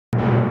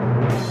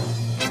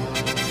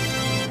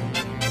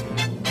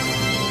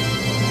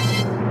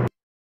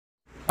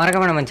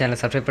மறக்காம நம்ம சேனலை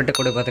சப்ஸ்கிரைப் பண்ணிட்டு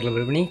கூட பார்த்துக்கலாம்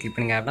விரும்பி கிளிக்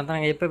பண்ணுங்கள். அப்படின்னா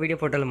தான் எப்போ வீடியோ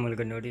போட்டாலும்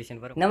உங்களுக்கு நோட்டிஃபிகேஷன்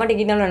வரும். நம்ம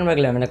டிகிட்டான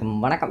நண்பர்கள் எனக்கு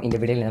வணக்கம். இந்த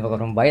வீடியோவில் என்ன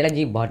பார்க்குறோம்,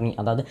 பயாலஜி பாட்னி,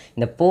 அதாவது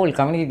இந்த போல்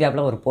கம்யூனிட்டி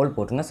டேப்பில் ஒரு போல்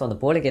போட்டுருங்க. ஸோ அந்த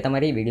போலுக்கு ஏற்ற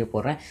மாதிரி வீடியோ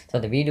போடுறேன். ஸோ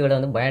அந்த வீடியோவில்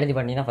வந்து பயாலஜி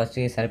பாட்னி தான்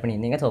ஃபஸ்ட்டு செலக்ட்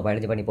பண்ணியிருந்தீங்க. ஸோ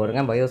பயாலஜி பண்ணி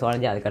போடுறேன்.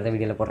 பயோசாலஜி அதுக்கடுத்த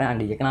வீடியோவில் போடுறேன்.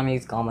 அண்ட்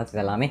எக்கனாமிக்ஸ், காமர்ஸ்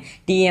எல்லாமே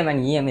டிஎம்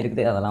அண்ட் இஎம்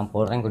இருக்குது, அதெல்லாம்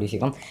போடுறேன் கூடிய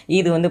சீக்கிரம்.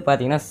 இது வந்து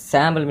பார்த்தீங்கன்னா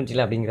சாம்பிள்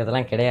மெட்டீரியல்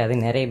அப்படிங்கிறதெல்லாம் கிடையாது.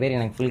 நிறைய பேர்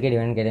எனக்கு ஃபுல் கைடு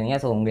வேணும்னு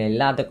கேட்டீங்க. ஸோ உங்கள்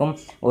எல்லாத்துக்கும்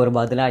ஒரு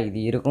பதிலாக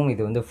இது இருக்கும்.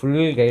 இது வந்து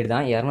ஃபுல் கைடு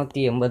தான்,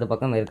 280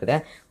 பக்கம்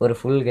இருக்கிற ஒரு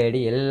ஃபுல் கைடு,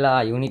 எல்லா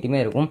யூனிட்டுமே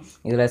இருக்கும்.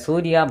 இதில்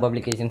சூர்யா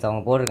பப்ளிகேஷன்ஸ்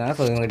அவங்க போட்டிருக்காங்க.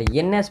 ஸோ இவங்ககிட்ட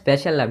என்ன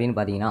ஸ்பெஷல் அப்படின்னு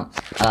பார்த்தீங்கன்னா,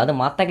 அதாவது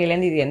மற்ற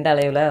கையிலேருந்து இது எந்த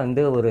அளவில்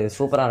வந்து ஒரு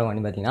சூப்பராக இருக்கும்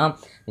அப்படின்னு பார்த்தீங்கன்னா,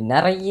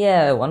 நிறைய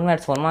 1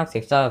 மார்க்ஸ்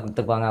எக்ஸ்ட்ரா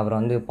கொடுத்துருப்பாங்க. அப்புறம்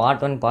வந்து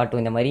பார்ட் 1 பார்ட்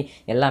 2 இந்த மாதிரி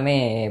எல்லாமே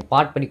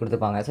பார்ட் படி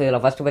கொடுத்துருப்பாங்க. ஸோ இதில்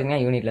ஃபஸ்ட்டு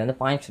பார்த்தீங்கன்னா யூனிட்டில் வந்து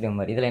பாயிண்ட்ஸ்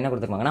மாதிரி இதில் என்ன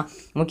கொடுத்துருப்பாங்கன்னா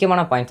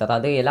முக்கியமான பாயிண்ட்ஸ்,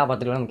 அதாவது எல்லா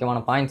படத்துலையும்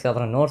முக்கியமான பாயிண்ட்ஸ்,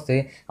 அப்புறம் நோட்ஸு,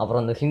 அப்புறம்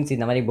வந்து ஹிண்ட்ஸ்,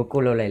 இந்த மாதிரி புக்கு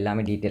உள்ள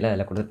எல்லாமே டீட்டெயிலாக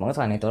அதில் கொடுத்துருப்பாங்க.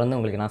 ஸோ அதை தொடர்ந்து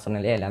உங்களுக்கு நான்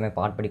சொன்னாலே எல்லாமே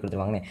பார்ட் படி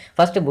கொடுத்துருவாங்க.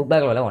 ஃபஸ்ட்டு புக்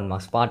பேக்கில் உள்ள 1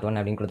 மார்க்ஸ் பார்ட் 1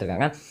 அப்படின்னு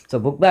கொடுத்துருக்காங்க. ஸோ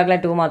புக் பேக்கில்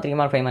 2 மார்க் 3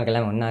 மார்க் 5 மார்க்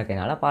எல்லாம் ஒன்றா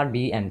இருக்கிறதுனால part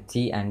B and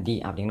C and D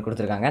அப்படின்னு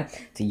கொடுத்துருக்காங்க.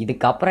 ஸோ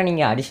இதுக்கப்புறம்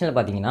நீங்கள் அடிஷ்னல்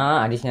பார்த்தீங்கன்னா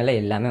அடிஷ்னலில்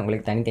எல்லாமே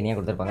உங்களுக்கு தனித்தனியாக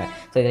கொடுத்துருப்பாங்க.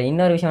 ஸோ இதில்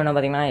இன்னொரு விஷயம் என்ன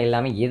பார்த்தீங்கன்னா,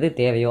 எல்லாமே எது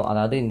தேவையோ,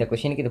 அதாவது இந்த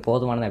கொஷனுக்கு இது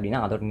போதுமானது அப்படின்னா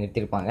அதோட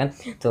நிறுத்திருப்பாங்க.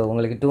 ஸோ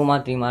உங்களுக்கு 2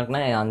 மார்க் 3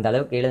 மார்க்னா அந்த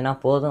அளவுக்கு எழுதுனா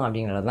போதும்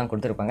அப்படிங்கிறது தான்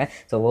கொடுத்துருப்பாங்க.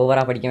 ஸோ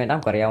ஓவராக படிக்க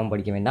வேண்டாம், குறையாகவும்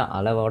படிக்க வேண்டாம்,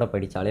 அளவோட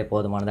படித்தாலே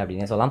போதுமானது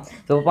அப்படின்னு சொல்லலாம்.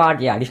 So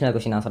part A additional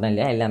question நான் சொன்னேன்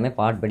இல்லையா, எல்லாமே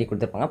பார்ட் படி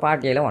கொடுத்துருப்பாங்க.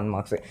 பார்ட் ஏல 1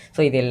 மார்க்ஸ்.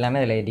 ஸோ இது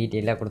எல்லாமே அதில்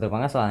டீட்டெயிலாக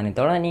கொடுத்துருப்பாங்க. ஸோ அதனை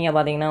தொடர்ந்து நீங்கள்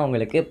பார்த்தீங்கன்னா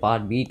உங்களுக்கு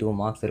பார்ட் பி 2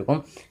 மார்க்ஸ்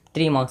இருக்கும்,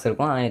 3 மார்க்ஸ்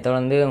இருக்கும். அதை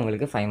தொடர்ந்து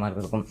உங்களுக்கு 5 மார்க்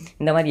இருக்கும்.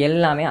 இந்த மாதிரி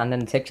எல்லாமே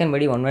அந்தந்த செக்ஷன்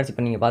படி 1 வேர்ட்ஸ்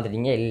இப்போ நீங்கள்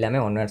பார்த்துட்டீங்க, எல்லாமே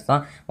 1 வேர்ட்ஸ்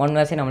தான். 1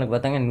 வேர்ட்ஸே நம்மளுக்கு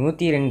பார்த்தாங்க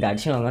 102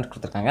 அடிஷனல் 1 வேர்ட்ஸ்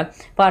கொடுத்துருக்காங்க.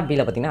 பார்ட்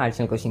பியில் பார்த்தீங்கன்னா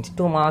அடிஷனல் கொஸ்டின்ஸ்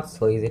 2 மார்க்ஸ்.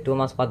 ஸோ இது 2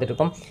 மார்க்ஸ் பார்த்துட்டு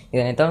இருக்கோம்.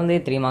 இதனை தொடர்ந்து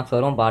 3 மார்க்ஸ்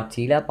வரும். பார்ட்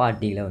சியில், பார்ட்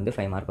டியில் வந்து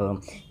 5 மார்க் வரும்.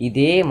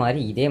 இதே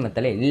மாதிரி இதே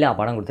மெத்தடில் எல்லா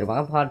பாடம்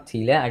கொடுத்துருப்பாங்க. பார்ட்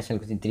சியில்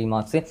அடிஷனல் கொஸ்டின் 3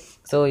 மார்க்ஸ்.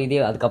 ஸோ இது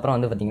அதுக்கப்புறம்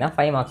வந்து பார்த்திங்கன்னா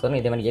 5 மார்க்ஸ் வரும்.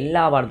 இதே மாதிரி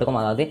எல்லா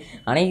பாடத்துக்கும், அதாவது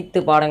அனைத்து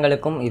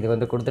பாடங்களுக்கும் இது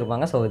வந்து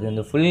கொடுத்துருப்பாங்க. ஸோ இது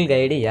வந்து ஃபுல்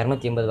கைடு,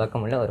 280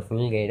 பக்கம் உள்ள ஒரு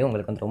ஃபுல் கைடு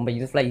உங்களுக்கு வந்து ரொம்ப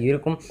யூஸ்ஃபுல்லாக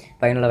இருக்கும்,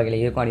 பயனுள்ள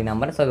வகையில் இருக்கும் அப்படின்னு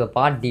நம்புறேன். ஸோ இப்போ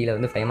பார்ட் டியில்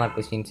வந்து 5 மார்க்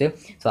கொஸ்டின்ஸு.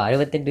 ஸோ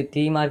 68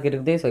 3 மார்க்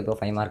இருக்குது. ஸோ இப்போ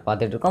 5 மார்க்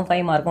பார்த்துட்டு இருக்கோம்.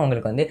 5 மார்க்கும்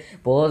உங்களுக்கு வந்து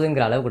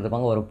போதுங்கிற அளவு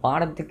கொடுத்துருப்பாங்க. ஒரு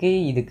பாடத்துக்கு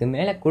இதுக்கு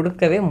மேலே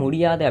கொடுக்கவே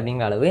முடியாது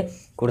அப்படிங்கிற அளவு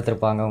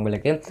கொடுத்துருப்பாங்க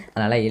உங்களுக்கு.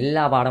 அதனால்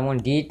எல்லா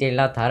பாடமும்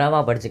டீட்டெயிலாக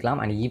தரவாக படிச்சுக்கலாம்.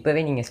 அண்ட்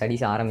இப்போவே நீங்கள்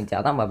ஸ்டடீஸ்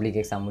ஆரம்பித்தா தான் பப்ளிக்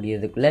எக்ஸாம்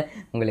முடியறதுக்குள்ளே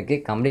உங்களுக்கு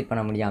கம்ப்ளீட்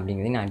பண்ண முடியும்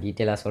அப்படிங்கிறது நான்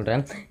டீட்டெயிலாக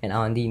சொல்கிறேன். ஏன்னா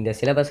வந்து இந்த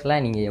சிலபஸில்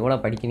நீங்கள் எவ்வளோ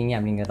படிக்கிறீங்க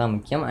அப்படிங்கிறது தான்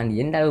முக்கியம். அண்ட்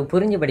எந்த அளவு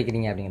புரிஞ்சு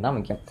படிக்கிறீங்க அப்படிங்கிறது தான்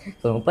முக்கியம்.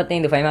 ஸோ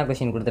 35 5 மார்க்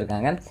கொஸ்டின்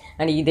கொடுத்துருக்காங்க.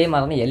 அண்ட் இதே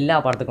மாதிரி தான் எல்லா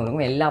பாடத்துக்கும்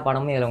இருக்கும். எல்லா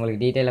பாடமும் இதில்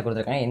உங்களுக்கு டீட்டெயிலாக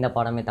கொடுத்துருக்காங்க. எந்த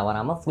பாடமே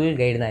தவறாமல் ஃபுல்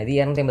கைடு தான். இது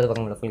 250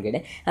 பக்கம் உள்ள ஃபுல்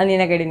கைடு. அண்ட்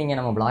என்ன கைடு நீங்கள்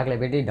நம்ம பிளாகில்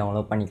போய்ட்டு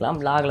டவுன்லோட் பண்ணிக்கலாம்.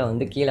 பிளாகில்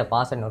வந்து கீழே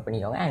பாஸ்வேர்ட் நோட்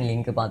பண்ணிக்கோங்க அண்ட்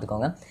லிங்க்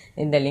பார்த்துக்கோங்க.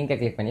 இந்த லிங்கை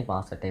கிளிக் பண்ணி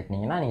பாஸ்வேர்ட் டைப்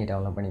பண்ணிங்கன்னா நீங்கள்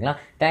டவுன்லோட் பண்ணிக்கலாம்.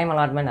 டைம்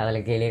அலாட்மெண்ட்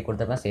அதில் கீழே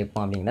கொடுத்துருப்பேன்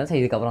சேஃபும் அப்படிங்கிறது. ஸோ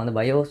இதுக்கப்புறம் வந்து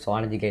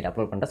பயோசாலஜி கைட்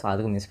அப்லோட் பண்ணுறேன். ஸோ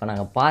அதுக்கும் மிஸ்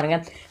பண்ணாங்க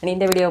பாருங்கள். அண்ட்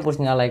இந்த வீடியோ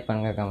பிடிச்சிருந்தா லைக்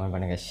பண்ணுங்கள், கமெண்ட்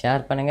பண்ணுங்கள்,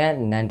 ஷேர் பண்ணுங்கள்.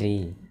 நன்றி.